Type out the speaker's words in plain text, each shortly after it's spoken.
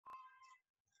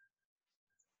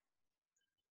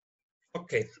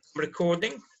Okay,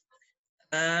 recording.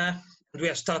 We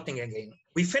are starting again.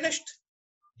 We finished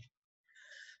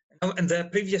in the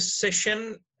previous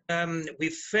session. We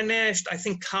finished, I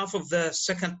think, half of the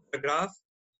second paragraph.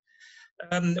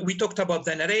 We talked about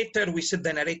the narrator. We said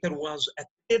the narrator was a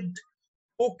kid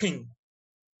talking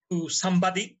to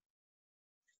somebody.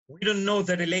 We don't know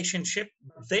the relationship,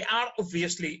 but they are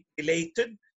obviously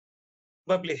related.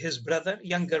 Probably his brother,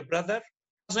 younger brother,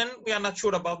 cousin. We are not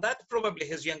sure about that. Probably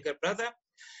his younger brother.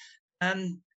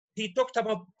 And he talked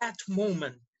about that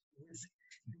moment with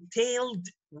detailed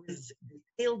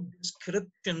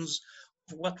descriptions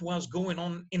of what was going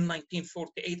on in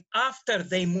 1948 after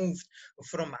they moved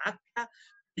from Akka to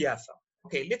Jaffa.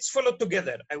 Okay, let's follow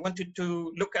together. I want you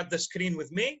to look at the screen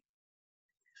with me.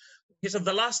 He said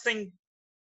the last thing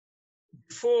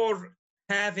before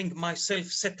having myself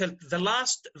settled, the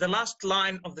last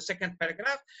line of the second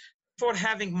paragraph, before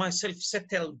having myself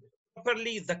settled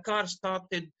properly, the car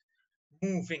started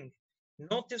moving.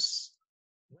 Notice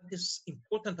what is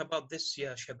important about this,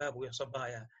 ya shabab, ya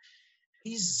sabaya,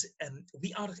 is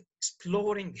we are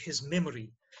exploring his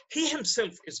memory. He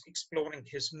himself is exploring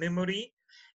his memory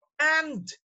and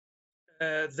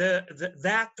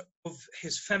that of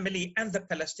his family and the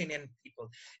Palestinian people.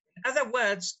 In other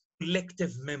words,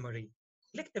 collective memory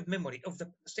of the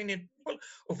Palestinian people,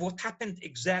 of what happened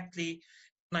exactly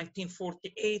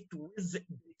 1948 with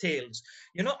details.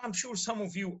 You know, I'm sure some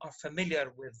of you are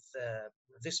familiar with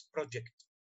this project,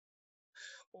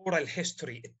 Oral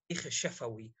History,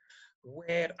 Shafawi,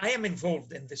 where I am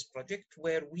involved in this project,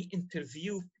 where we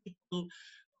interview people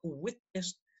who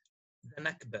witnessed the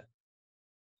Nakba,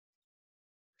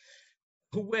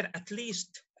 who were at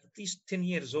least 10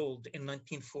 years old in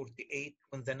 1948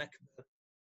 when the Nakba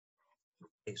took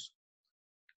place.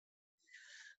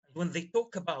 When they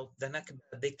talk about the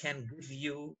Nakba, they can give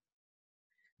you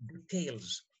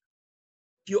details.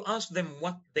 If you ask them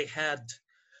what they had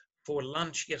for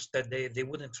lunch yesterday, they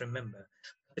wouldn't remember.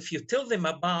 If you tell them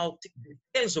about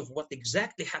details of what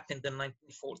exactly happened in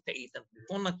 1948 and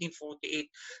before 1948,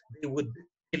 they would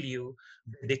tell you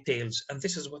the details. And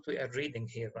this is what we are reading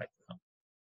here right now.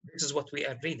 This is what we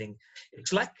are reading.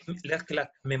 It's like a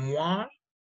memoir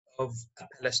of a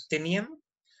Palestinian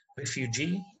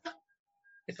refugee.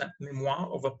 It's a memoir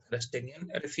of a Palestinian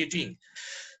refugee.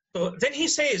 So then he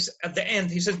says at the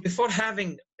end, he says, before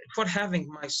having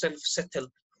myself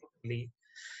settled properly,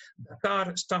 the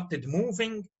car started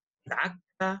moving.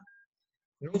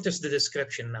 Notice the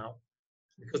description now,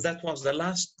 because that was the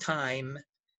last time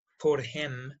for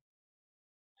him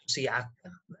to see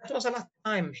Akka. That was the last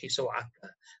time he saw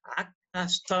Akka. Akka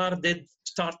started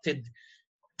to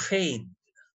fade,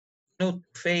 to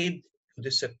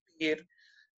disappear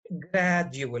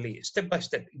gradually, step by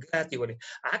step, gradually.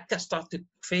 Akka started to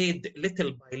fade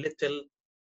little by little.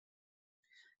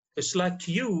 It's like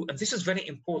you, and this is very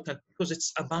important because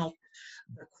it's about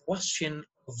the question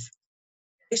of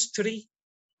history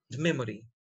and memory.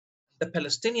 The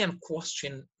Palestinian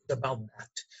question is about that.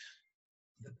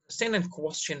 The Palestinian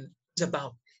question is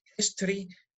about history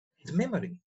and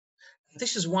memory. And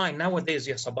this is why nowadays,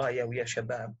 ya sabaya, ya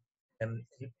shabab, in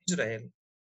Israel,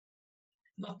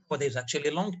 not nowadays, actually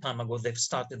a long time ago, they've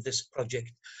started this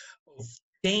project of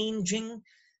changing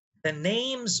the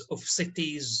names of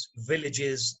cities,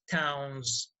 villages,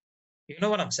 towns. You know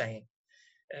what I'm saying?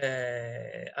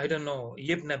 I don't know,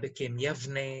 Yibna became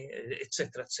Yavne,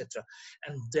 etc., etc.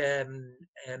 And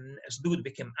Ashdod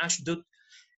became Ashdod.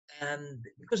 And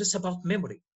because it's about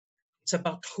memory, it's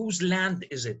about whose land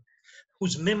is it,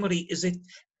 whose memory is it,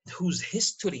 whose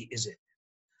history is it.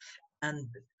 And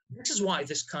this is why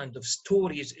this kind of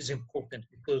stories is important,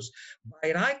 because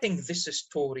by writing this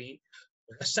story,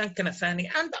 Ghassan Kanafani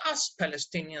and us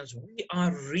Palestinians, we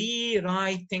are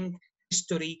rewriting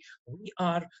history. We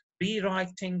are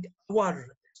rewriting our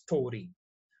story.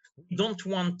 We don't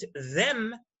want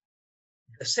them,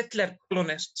 the settler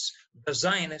colonists, the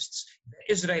Zionists,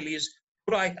 the Israelis,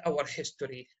 to write our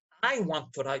history. I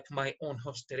want to write my own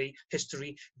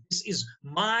history. This is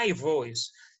my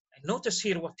voice. And notice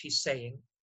here what he's saying.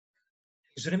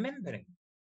 He's remembering.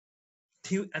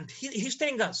 He's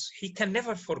telling us he can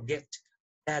never forget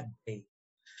that day.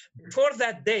 Before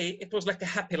that day, it was like a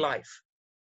happy life.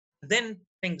 Then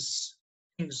things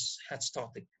had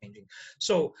started changing.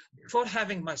 So before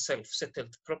having myself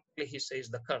settled properly, he says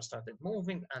the car started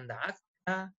moving, and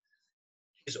Akka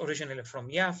is originally from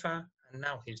Jaffa, and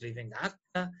now he's leaving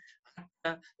Akka.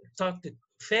 Akka started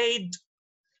to fade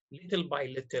little by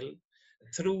little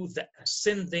through the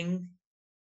ascending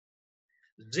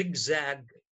zigzag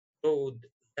road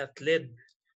that led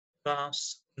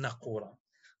past Naqoura.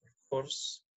 Of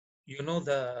course, You know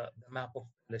the map of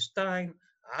Palestine,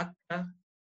 Akka,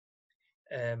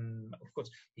 of course,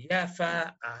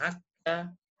 Jaffa,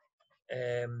 Akka,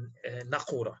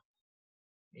 Naqoura.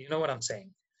 You know what I'm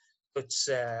saying? It's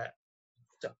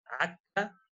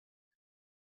Akka,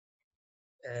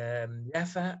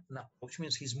 Jaffa, Naqoura, which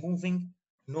means he's moving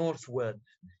northward.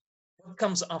 What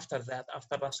comes after that,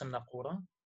 after Ras al-Naqoura?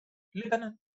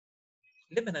 Lebanon.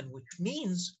 Lebanon, which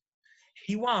means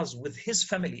he was with his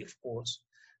family, of course.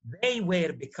 They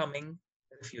were becoming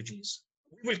refugees.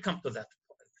 We will come to that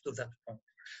point.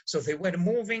 So they were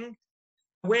moving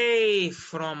away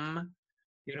from,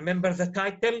 you remember the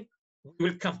title? We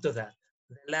will come to that.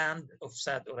 The land of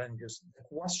sad oranges. The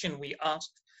question we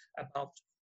asked about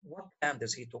what land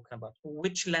is he talking about?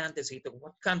 Which land is he talking about?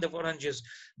 What kind of oranges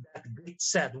that get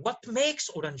sad? What makes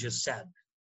oranges sad?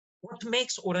 What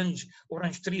makes orange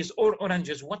trees or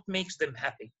oranges, what makes them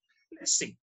happy? Let's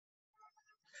see.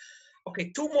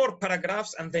 Okay, 2 more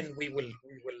paragraphs and then we will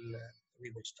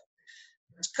stop.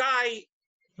 The sky,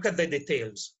 look at the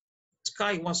details. The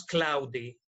sky was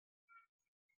cloudy.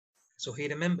 So he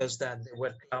remembers that there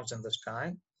were clouds in the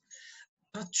sky.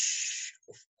 Touch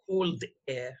of cold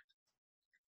air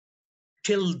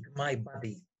chilled my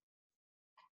body.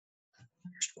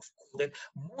 Of cold air.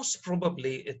 Most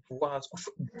probably it was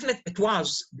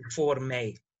before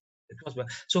May. It was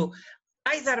so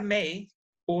either May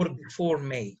or before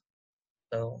May.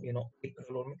 So you know,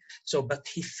 April or May. So, but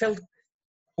he felt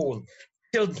cold.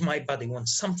 Chilled my body. When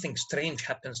something strange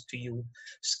happens to you,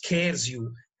 scares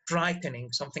you,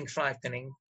 frightening, something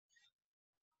frightening,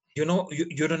 you know,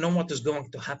 you don't know what is going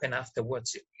to happen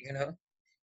afterwards, you know,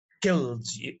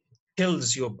 kills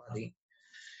your body.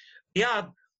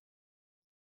 Riyad,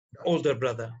 the older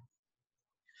brother,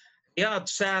 Riyad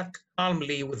sat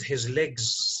calmly with his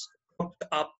legs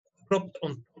propped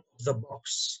on top of the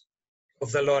box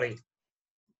of the lorry,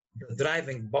 the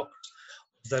driving box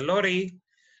of the lorry,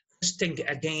 resting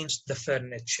against the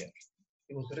furniture.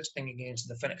 He was resting against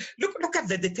the furniture. Look at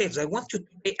the details. I want you to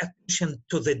pay attention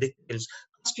to the details.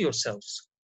 Ask yourselves.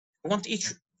 I want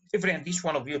every and each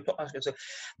one of you to ask yourself.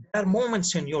 There are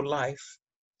moments in your life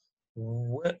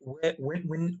where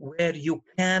you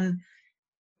can,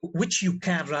 which you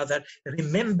can rather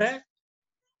remember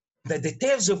the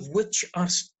details of which are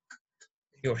stuck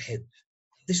in your head.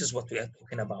 This is what we are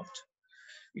talking about.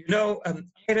 You know,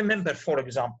 I remember, for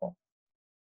example,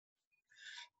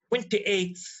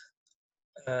 28th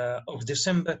of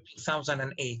December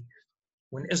 2008,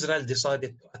 when Israel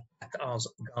decided to attack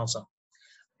Gaza.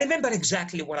 I remember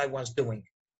exactly what I was doing.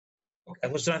 I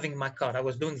was driving my car. I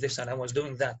was doing this and I was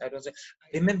doing that. I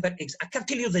remember. I can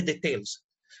tell you the details.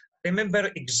 I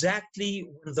remember exactly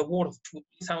when the war of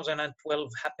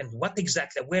 2012 happened. What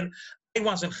exactly? Where I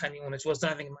was in Khan Yunis, was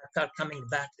driving my car, coming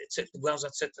back, etc. Gaza,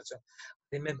 etc.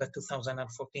 I remember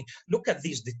 2014. Look at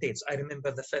these details. I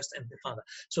remember the first Intifada.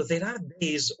 So there are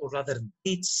days, or rather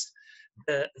dates,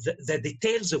 the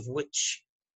details of which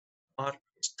are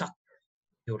stuck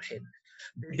in your head.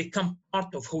 They become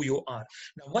part of who you are.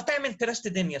 Now, what I'm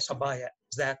interested in, Yasabaya,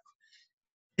 is that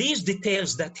these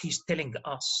details that he's telling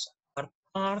us are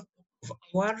part of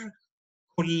our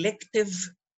collective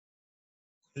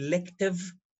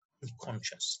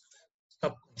unconscious,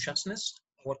 subconsciousness,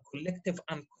 our collective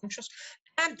unconscious,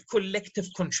 and collective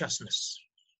consciousness.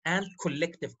 And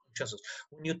collective consciousness.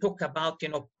 When you talk about, you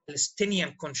know,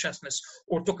 Palestinian consciousness,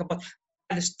 or talk about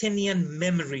Palestinian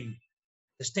memory,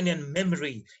 in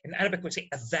Arabic we say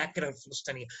الذاكرة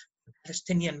الفلسطينية,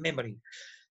 Palestinian memory.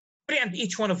 And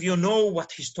each one of you know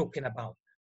what he's talking about.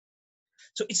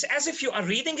 So it's as if you are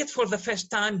reading it for the first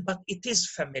time, but it is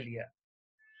familiar,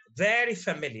 very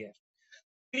familiar.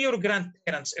 Tell your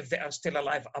grandparents, if they are still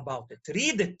alive, about it.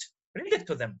 Read it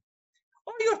to them,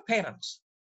 or your parents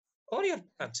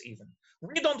even.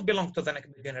 We don't belong to the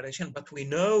next generation, but we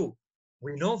know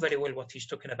very well what he's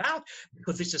talking about,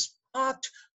 because this is part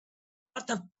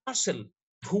and parcel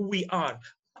of who we are,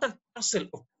 part and parcel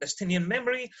of Palestinian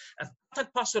memory, and part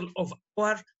and parcel of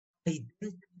our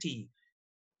identity,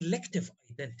 collective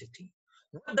identity.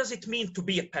 What does it mean to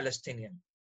be a Palestinian?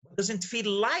 What does it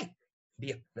feel like to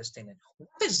be a Palestinian?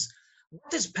 What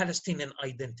is Palestinian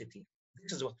identity?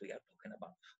 This is what we are talking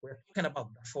about. We're talking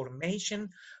about the formation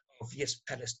of, yes,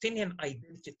 Palestinian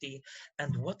identity,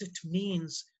 and what it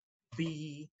means to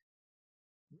be,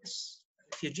 yes,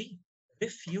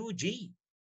 refugee.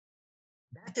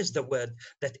 That is the word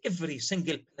that every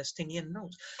single Palestinian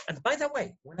knows. And by the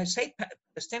way, when I say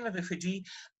Palestinian refugee,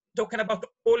 I'm talking about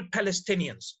all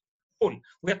Palestinians. All.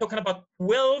 We are talking about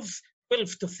 12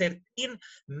 to 13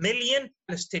 million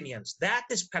Palestinians. That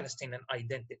is Palestinian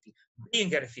identity,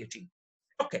 being a refugee.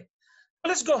 Okay.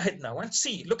 Let's go ahead now and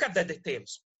see. Look at the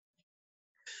details.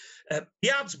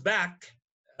 Riyad's back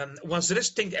was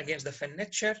resting against the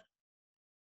furniture,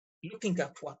 looking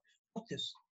at what?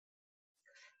 Notice,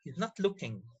 he's not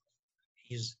looking,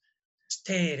 he's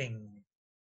staring.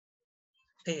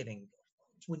 Staring.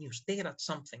 When you stare at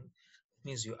something, it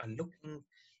means you are looking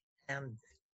and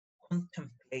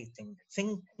contemplating,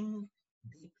 thinking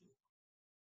deeply.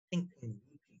 Thinking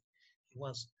deeply. He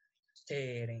was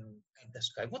staring at the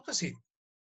sky. What was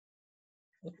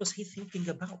he thinking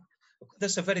about?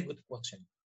 That's a very good question.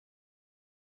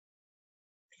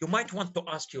 You might want to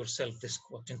ask yourself this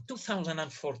question.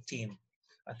 2014,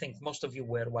 I think most of you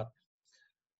were what?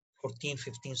 14,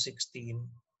 15, 16.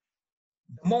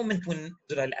 The moment when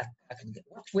Israel attacked,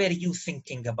 what were you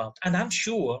thinking about? And I'm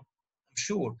sure,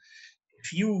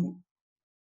 if you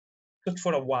could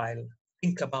for a while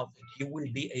think about it, you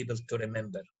will be able to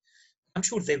remember. I'm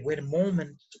sure there were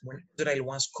moments when Israel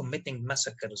was committing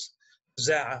massacres.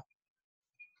 Za'a,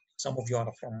 some of you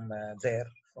are from there,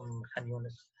 from Khan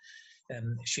Yunis,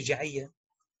 Shija'iyya,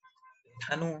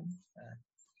 Hanun,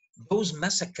 those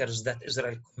massacres that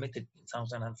Israel committed in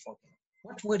 2014.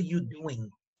 What were you doing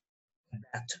at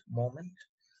that moment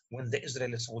when the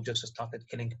Israeli soldiers started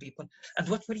killing people? And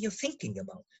what were you thinking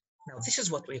about? Now, this is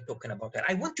what we're talking about here.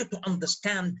 I want you to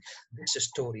understand this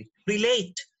story,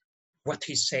 relate what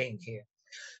he's saying here.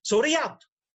 So Riyad,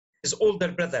 his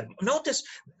older brother, notice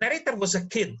the narrator was a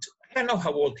kid. I don't know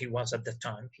how old he was at the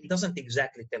time. He doesn't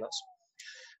exactly tell us.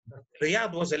 But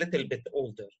Riyad was a little bit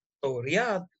older. So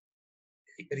Riyad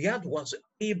was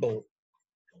able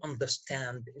to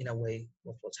understand in a way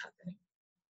what was happening.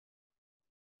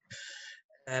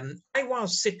 I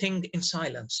was sitting in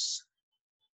silence,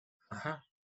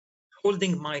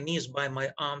 holding my knees by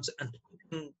my arms and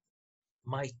putting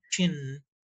my chin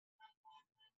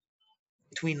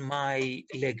between my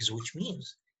legs, which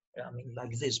means,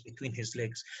 like this, between his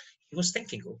legs. He was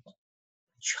thinking of a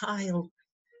child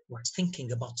was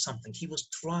thinking about something. He was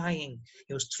trying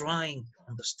to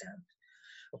understand.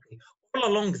 Okay, all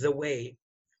along the way,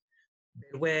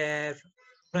 there were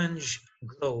orange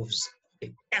groves.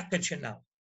 Okay, pay attention now.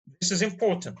 This is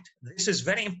important. This is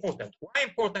very important. Why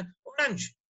important?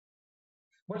 Orange.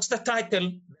 What's the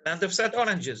title? The Land of Sad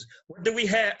Oranges. What do we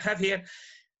have here?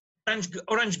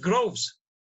 Orange groves.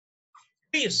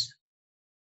 Trees.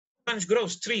 Orange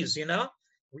groves, trees, you know?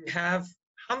 We have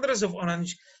hundreds of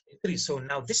orange trees. So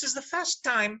now this is the first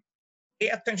time, pay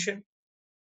attention.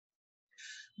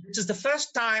 This is the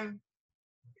first time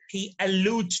he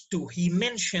alludes to, he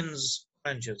mentions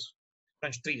oranges,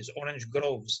 orange trees, orange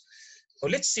groves. So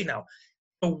let's see now.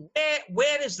 So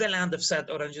where is the land of sad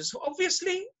oranges?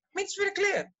 Obviously, I mean, it's very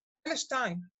clear.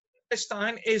 Palestine.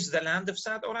 Palestine is the land of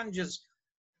sad oranges.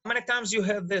 How many times you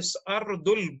heard this?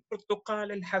 Ardul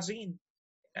Portugal al Hazin.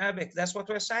 Arabic, that's what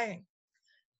we're saying.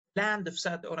 Land of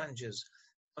sad oranges.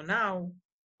 So now,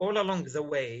 all along the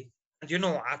way, and you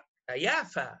know,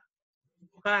 Yafa,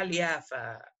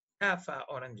 Yafa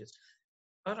oranges.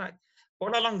 All right.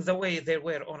 All along the way, there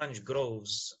were orange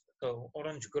groves. So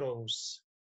orange groves,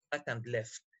 right and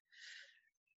left.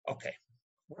 Okay.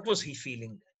 What was he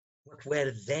feeling? What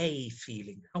were they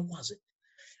feeling? How was it?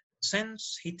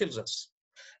 Sense, he tells us,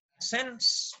 a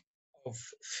sense of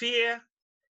fear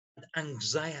and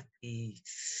anxiety.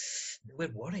 They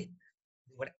were worried.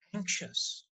 They were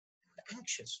anxious.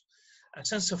 A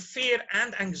sense of fear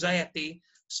and anxiety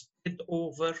spread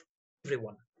over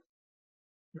everyone.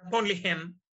 Not only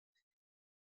him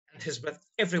and his brother,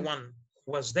 everyone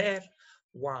who was there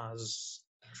was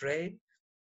afraid of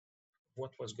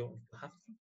what was going to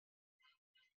happen.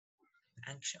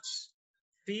 Anxious.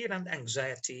 Fear and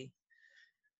anxiety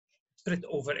spread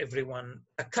over everyone.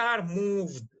 The car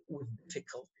moved with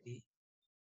difficulty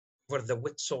over the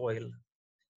wet soil.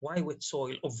 Why wet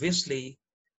soil? Obviously,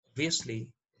 it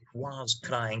was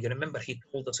crying. Remember, he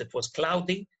told us it was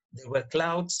cloudy. There were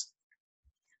clouds.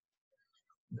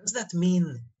 Does that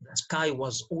mean the sky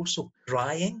was also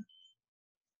crying?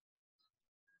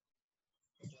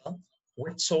 Well,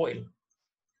 wet soil.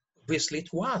 Obviously,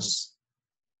 it was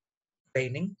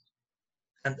raining,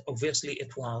 and obviously,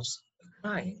 it was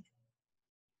crying.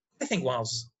 Everything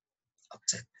was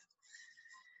upset.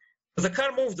 The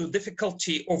car moved with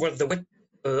difficulty over the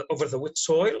wet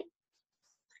soil.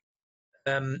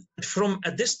 From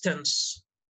a distance,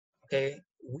 okay,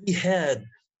 we had,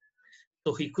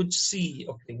 so he could see,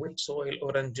 okay, wet soil,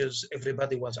 oranges,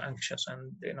 everybody was anxious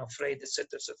and afraid, etc.,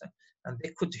 etc. And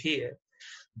they could hear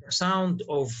the sound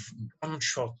of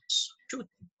gunshots, shooting,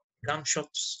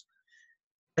 gunshots,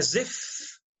 as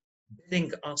if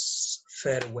bidding us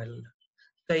farewell,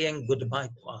 saying goodbye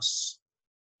to us.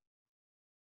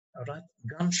 All right,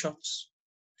 gunshots,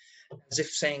 as if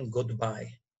saying goodbye.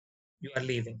 You are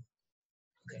leaving.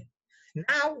 Okay.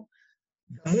 Now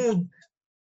the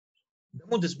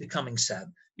mood is becoming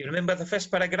sad. You remember the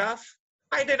first paragraph?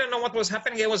 I didn't know what was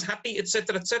happening. I was happy,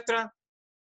 etc., etc.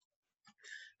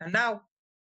 And now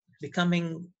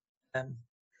becoming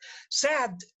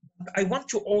sad. I want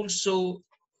to also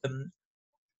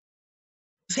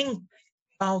think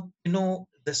about,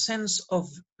 the sense of,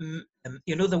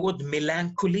 the word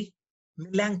melancholy,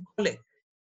 melancholic.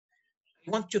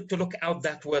 I want you to look out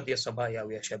that word, ya sabaya,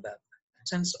 ya shabab.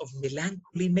 Sense of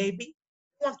melancholy, maybe.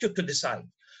 I want you to decide.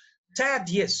 Sad,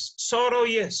 yes. Sorrow,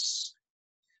 yes.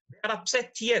 They are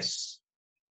upset, yes.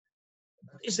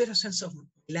 But is there a sense of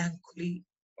melancholy?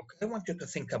 Okay, I want you to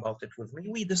think about it with me.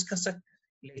 We discuss it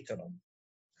later on.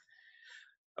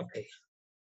 Okay.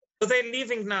 So they're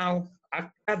leaving now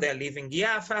Akka, they're leaving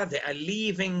Jaffa, they are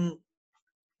leaving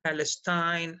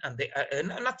Palestine, and they are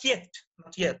not yet.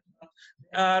 They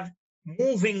are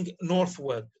moving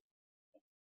northward,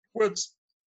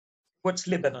 towards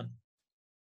Lebanon.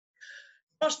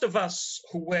 Most of us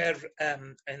who were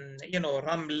in,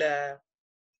 Ramla,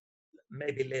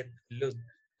 maybe Lud,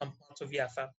 some parts of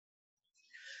Jaffa,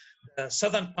 the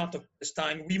southern part of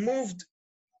Palestine, we moved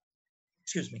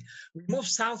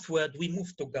southward, we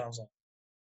moved to Gaza,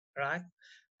 right?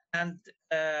 And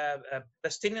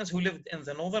Palestinians who lived in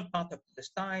the northern part of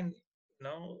Palestine,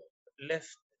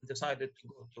 left, decided to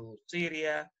go to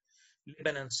Syria,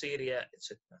 Lebanon, Syria,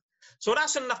 etc. So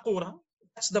Ras al-Naqura,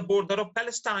 that's the border of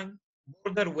Palestine,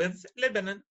 border with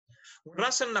Lebanon. When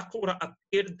Ras al-Naqura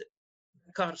appeared,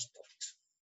 the car stopped.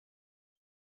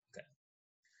 Okay.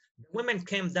 The women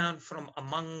came down from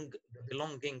among the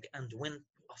belonging and went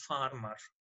to a farmer,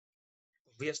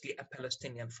 obviously a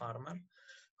Palestinian farmer,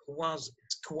 who was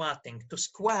squatting. To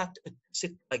squat,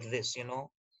 sit like this, on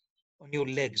your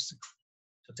legs.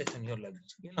 To sit on your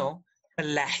legs,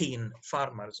 Fallahin,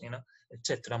 farmers,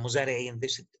 etc. Muzari'in,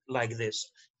 this like this.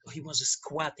 So he was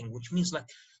squatting, which means like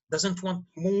doesn't want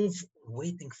to move,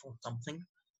 waiting for something.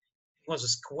 He was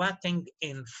squatting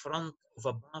in front of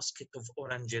a basket of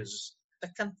oranges.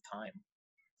 Second time.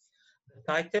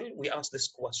 The title, we asked this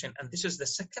question, and this is the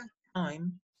second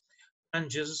time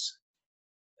oranges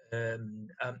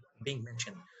being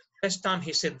mentioned. First time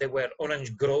he said there were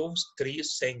orange groves,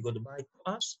 trees saying goodbye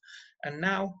to us. And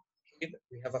now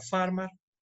we have a farmer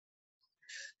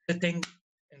sitting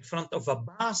in front of a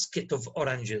basket of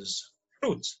oranges,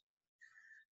 fruits.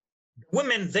 The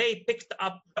women, they picked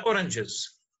up the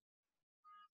oranges.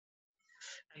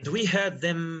 And we heard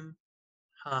them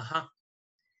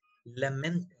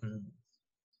lamenting.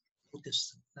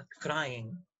 Notice, not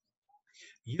crying.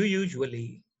 You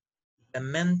usually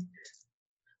lament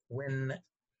when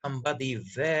somebody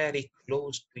very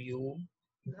close to you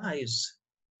dies.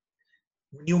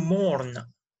 When you mourn,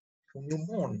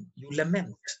 you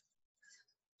lament.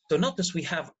 So notice we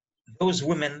have those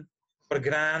women or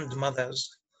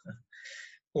grandmothers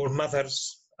or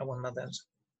mothers, our mothers,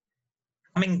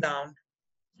 coming down,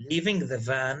 leaving the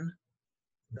van,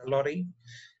 the lorry,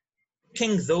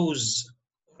 picking those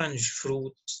orange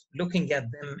fruits, looking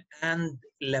at them and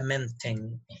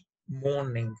lamenting,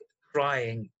 mourning,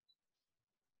 crying.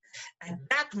 At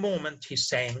that moment, he's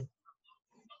saying,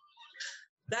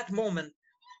 that moment,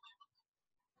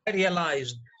 I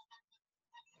realized,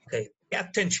 okay, pay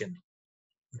attention,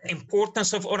 the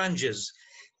importance of oranges.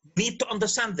 You need to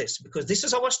understand this because this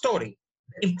is our story,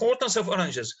 the importance of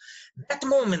oranges. That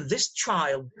moment, this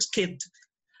child, this kid,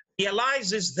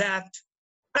 realizes that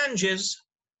oranges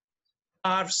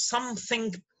are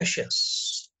something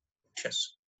precious,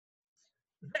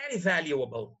 very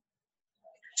valuable,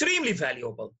 extremely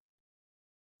valuable,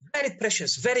 very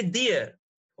precious, very dear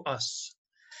to us,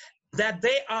 that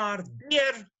they are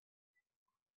dear to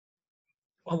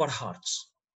our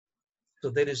hearts. So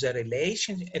there is a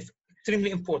relation,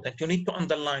 extremely important. You need to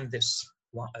underline this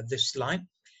line.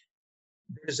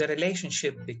 There is a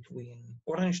relationship between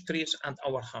orange trees and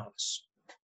our hearts.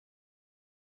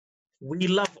 We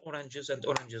love oranges and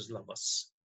oranges love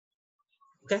us.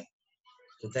 Okay?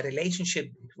 So the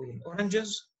relationship between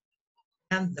oranges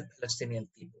and the Palestinian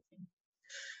people.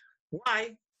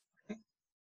 Why?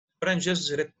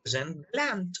 Oranges represent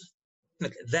land.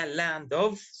 The land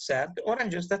of sad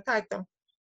oranges, the title.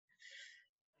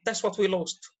 That's what we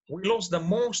lost. We lost the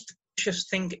most precious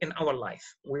thing in our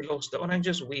life. We lost the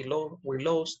oranges, we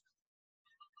lost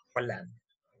our land.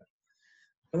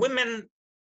 The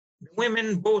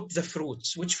women bought the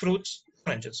fruits. Which fruits?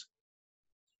 Oranges.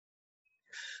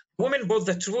 The women bought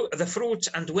the fruits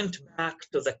and went back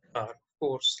to the car, of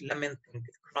course, lamenting,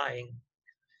 crying.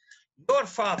 Your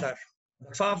father,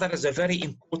 the father is a very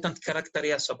important character,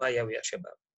 ya sabaya wa ya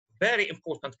shabab. very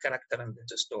important character in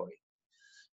this story.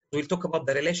 We'll talk about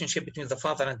the relationship between the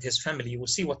father and his family. You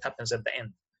will see what happens at the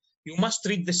end. You must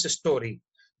read this story.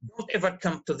 Don't ever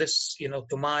come to this,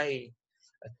 to my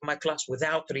class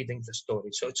without reading the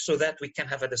story, so that we can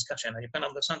have a discussion and you can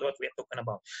understand what we are talking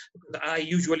about. Because I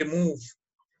usually move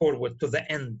forward to the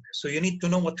end, so you need to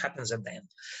know what happens at the end.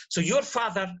 So your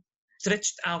father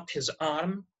stretched out his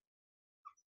arm,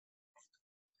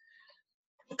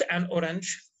 took an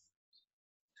orange,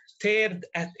 stared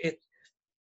at it.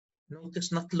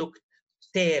 Notice, not looked,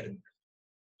 stared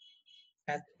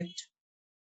at it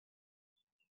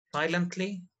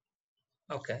silently.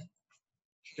 Okay,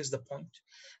 here's the point.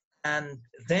 And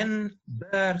then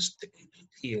burst into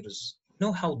tears. You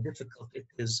know how difficult it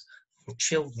is for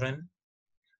children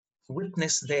to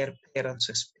witness their parents,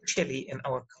 especially in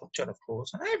our culture, of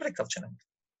course, and every culture,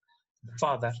 the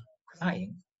father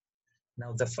crying.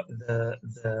 Now, the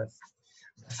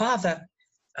father,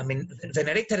 I mean, the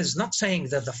narrator is not saying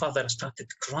that the father started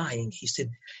crying. He said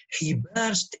he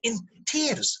burst into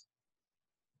tears,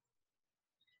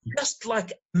 just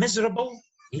like a miserable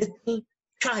little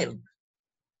child.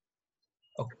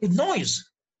 Okay, with noise,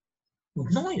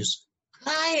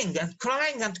 crying and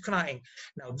crying and crying.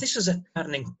 Now, this is a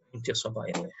turning point,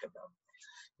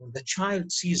 when the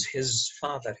child sees his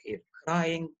father here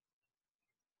crying.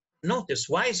 Notice,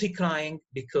 why is he crying?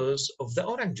 Because of the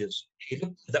oranges. He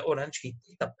looked at the orange, he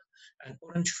picked up an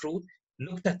orange fruit,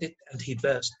 looked at it, and he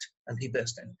burst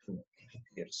into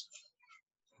tears.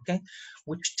 Okay,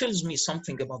 which tells me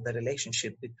something about the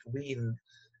relationship between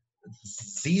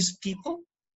these people,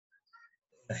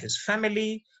 his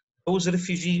family, those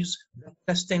refugees, the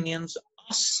Palestinians,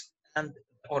 us, and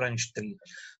the orange tree.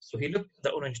 So he looked at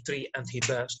the orange tree and he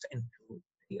burst into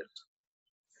tears.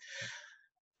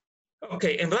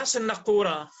 Okay, in Ras Al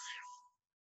Naqura,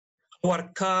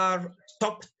 our car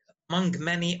stopped among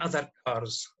many other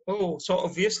cars. Oh, so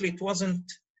obviously it wasn't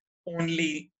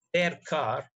only their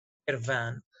car, their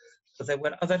van. So there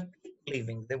were other people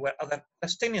leaving. There were other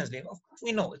Palestinians leaving. Of course,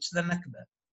 we know it's the Nakba.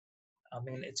 I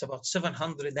mean, it's about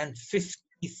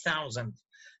 750,000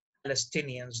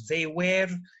 Palestinians. They were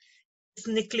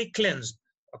ethnically cleansed.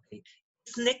 Okay,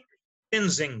 ethnic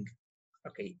cleansing.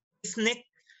 Okay, ethnic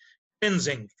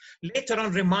cleansing. Later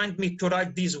on, remind me to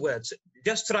write these words.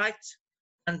 Just write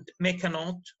and make a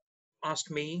note.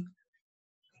 Ask me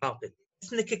about it.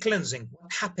 Ethnic cleansing.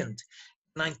 What happened?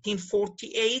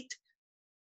 1948,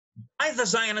 by the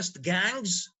Zionist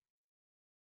gangs,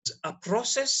 a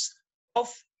process of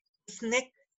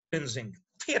ethnic cleansing.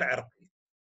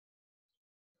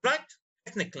 Right?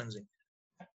 Ethnic cleansing.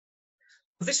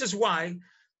 This is why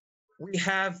we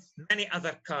have many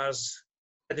other cars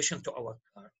in addition to our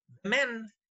car. The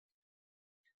men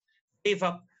gave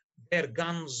up their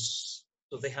guns,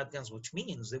 so they had guns, which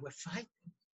means they were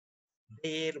fighting.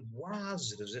 There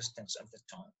was resistance at the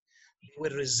time. They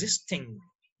were resisting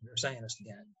the Zionist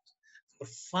gangs. They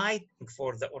were fighting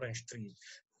for the orange trees.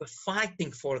 They were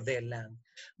fighting for their land.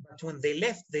 But when they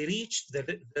left, they reached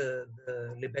the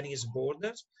Lebanese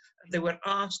borders, and they were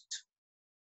asked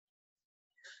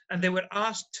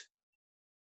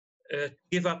to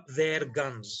give up their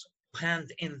guns,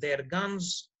 hand in their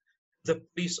guns. The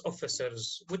police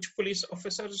officers, which police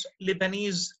officers?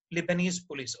 Lebanese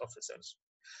police officers.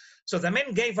 So the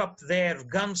men gave up their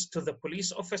guns to the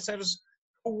police officers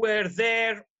who were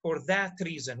there for that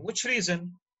reason. Which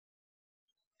reason?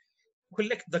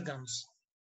 Collect the guns.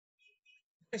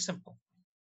 Very simple.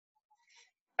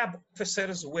 Arab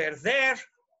officers were there,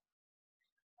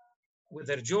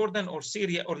 whether Jordan or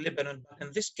Syria or Lebanon, but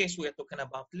in this case we are talking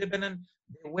about Lebanon.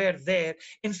 They were there.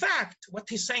 In fact, what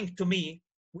he's saying to me,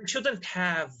 we shouldn't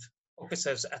have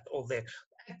officers at all there.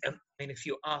 I mean, if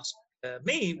you ask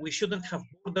me, we shouldn't have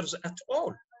borders at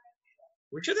all.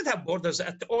 We shouldn't have borders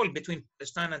at all between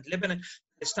Palestine and Lebanon,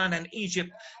 Palestine and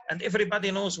Egypt. And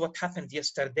everybody knows what happened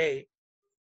yesterday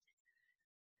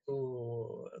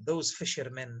to those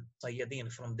fishermen,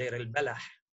 Sayyadin from Deir al-Balah,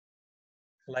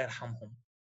 Allah yarhamhum,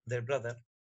 their brother.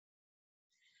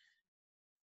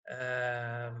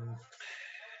 They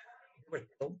were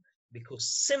killed because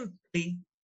simply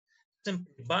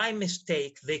by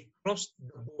mistake, they crossed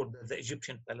the border, the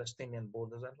Egyptian-Palestinian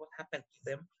borders. And what happened to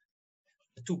them?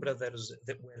 The two brothers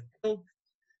that were killed,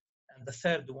 and the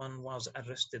third one was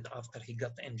arrested after he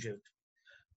got injured.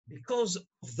 Because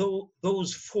of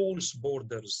those false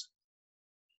borders.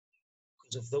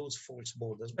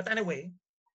 But anyway,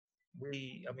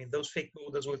 those fake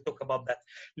borders, we'll talk about that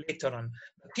later on.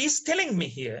 But he's telling me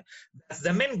here that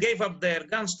the men gave up their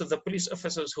guns to the police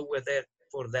officers who were there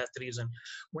for that reason.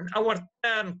 When our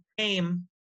turn came,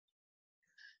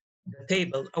 The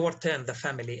table, our turn,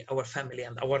 our family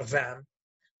and our van,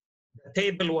 the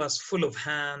table was full of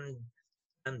hand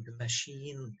and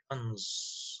machine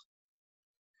guns.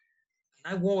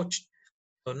 And I watched,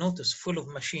 or noticed, full of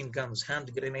machine guns,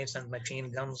 hand grenades and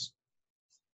machine guns,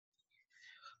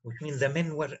 which means the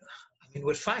men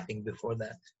were fighting before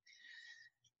that.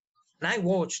 And I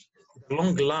watched the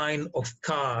long line of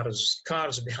cars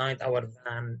behind our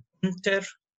van enter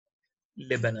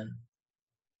Lebanon.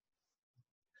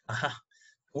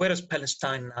 Where is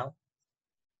Palestine now?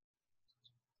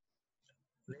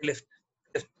 They left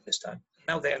Palestine.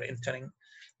 Now they are entering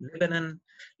Lebanon,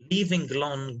 leaving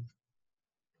long,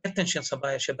 attention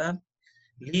Sabaya Shabab,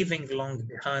 leaving long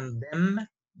behind them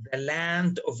the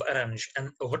land of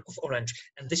orange.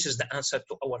 And this is the answer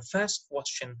to our first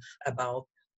question about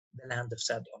the land of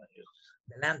sad oranges.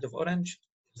 The land of orange,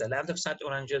 the land of sad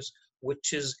oranges,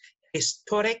 which is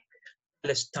historic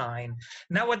Palestine.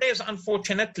 Nowadays,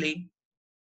 unfortunately,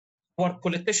 our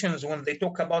politicians, when they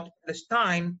talk about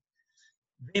Palestine,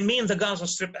 they mean the Gaza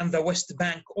Strip and the West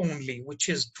Bank only, which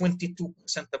is 22%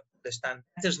 of Palestine.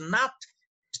 That is not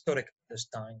historic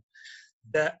Palestine.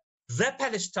 The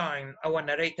Palestine our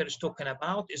narrator is talking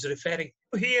about is referring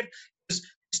to here is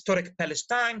historic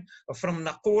Palestine from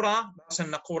Naqoura,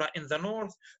 Naqoura in the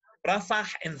north, Rafah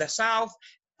in the south,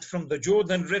 from the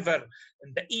Jordan River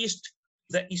in the east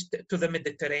to the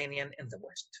Mediterranean in the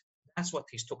west. That's what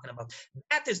he's talking about.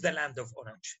 That is the land of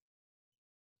orange.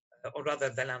 Or rather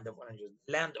the land of oranges,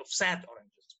 land of sad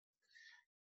oranges.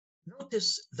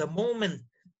 Notice the moment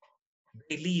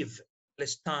they leave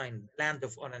Palestine, land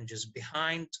of oranges,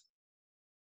 behind,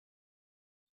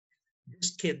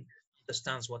 this kid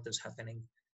understands what is happening.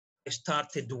 He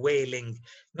started wailing.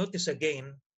 Notice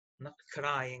again, not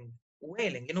crying,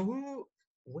 wailing.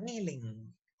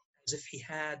 Wailing as if he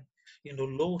had,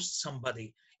 lost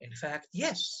somebody. In fact,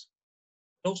 yes,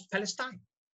 lost Palestine.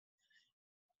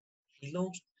 He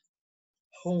lost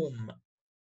home.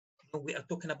 We are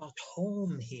talking about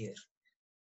home here.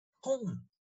 Home.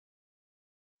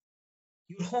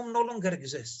 Your home no longer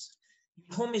exists.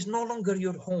 Your home is no longer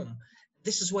your home.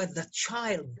 This is why the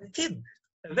child, the kid,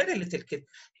 a very little kid,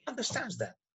 he understands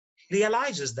that,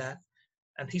 realizes that,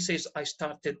 and he says, I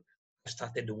started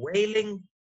wailing.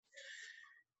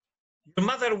 The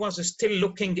mother was still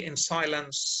looking in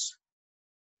silence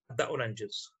at the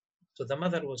oranges. So the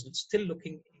mother was still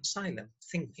looking in silence,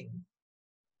 thinking,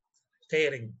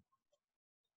 staring.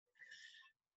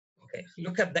 Okay,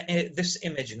 look at this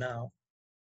image now.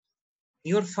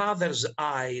 Your father's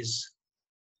eyes,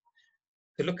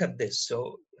 look at this.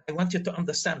 So I want you to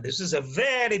understand this is a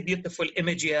very beautiful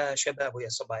image, ya Shabab, ya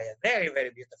Sabaya. Very,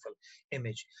 very beautiful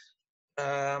image.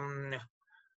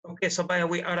 Okay, Sabaya,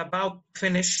 we are about to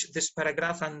finish this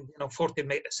paragraph and 10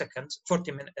 minutes.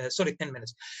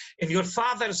 In your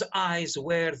father's eyes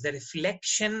were the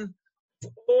reflection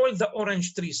of all the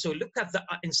orange trees. So look at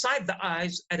inside the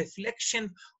eyes, a reflection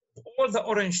of all the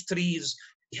orange trees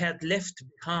he had left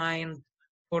behind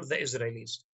for the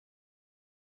Israelis.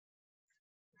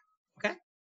 Okay?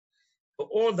 So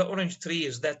all the orange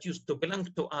trees that used to belong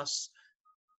to us,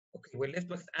 okay, we left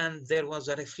with, and there was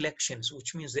a reflection,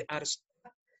 which means they are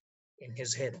stuck in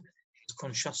his head, his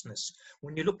consciousness.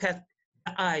 When you look at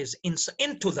the eyes,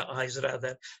 into the eyes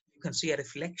rather, you can see a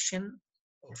reflection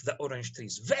of the orange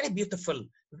trees. Very beautiful,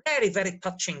 very, very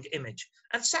touching image,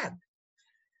 and sad.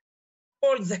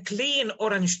 All the clean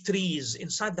orange trees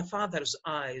inside the father's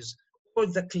eyes, all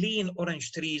the clean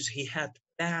orange trees he had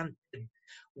planted,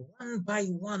 one by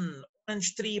one,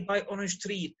 orange tree by orange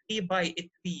tree, tree by a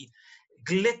tree,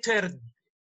 glittered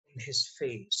in his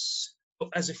face. So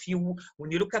as if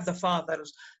when you look at the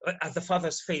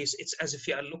father's face, it's as if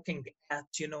you are looking at,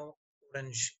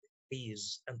 orange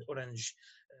trees and orange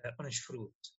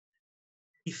fruit.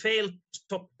 He failed to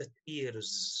stop the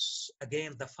tears.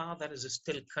 Again, the father is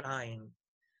still crying.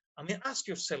 Ask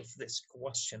yourself this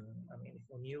question.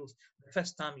 When the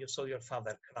first time you saw your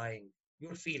father crying,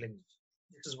 your feelings,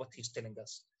 this is what he's telling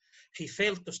us. He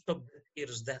failed to stop the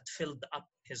tears that filled up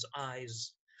his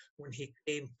eyes when he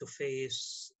came to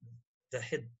face the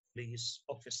head police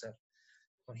officer.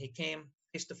 When he came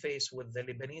face to face with the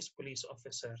Lebanese police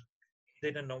officer, he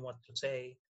didn't know what to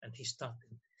say, and he started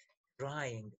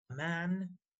crying. A man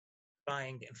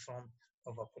crying in front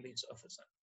of a police officer.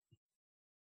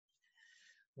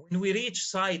 When we reach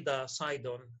Saida,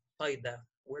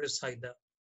 where is Saida?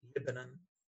 Lebanon.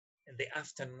 In the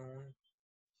afternoon,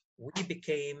 we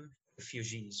became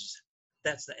refugees.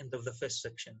 That's the end of the first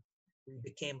section. We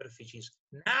became refugees.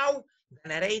 Now, the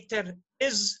narrator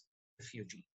is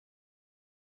refugee.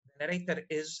 The narrator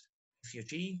is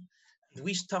refugee. And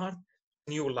we start a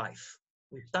new life.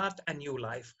 We start a new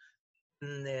life.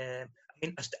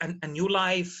 a new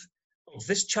life of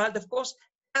this child, of course,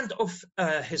 and of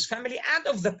his family and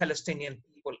of the Palestinian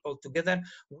people altogether.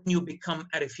 When you become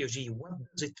a refugee, what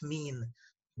does it mean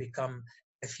to become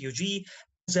a refugee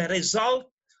as a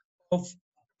result of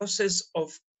a process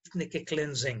of ethnic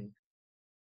cleansing?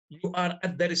 You are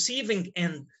at the receiving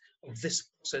end of this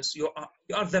process. You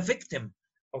are the victim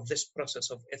of this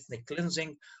process of ethnic cleansing,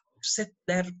 of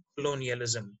settler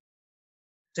colonialism.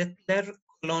 Settler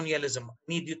colonialism. I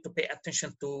need you to pay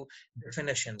attention to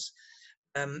definitions.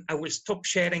 I will stop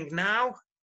sharing now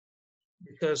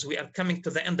because we are coming to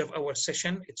the end of our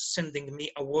session. It's sending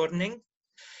me a warning.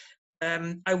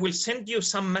 I will send you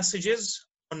some messages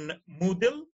on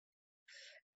Moodle.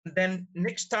 And then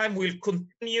next time we'll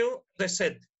continue. As I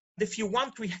said, if you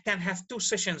want, we can have 2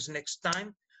 sessions next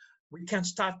time. We can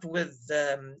start with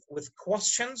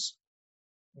questions,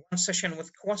 1 session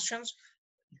with questions,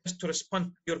 just to respond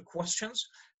to your questions.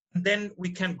 And then we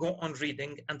can go on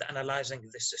reading and analyzing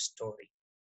this story.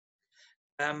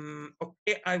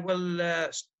 Okay, I will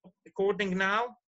stop recording now.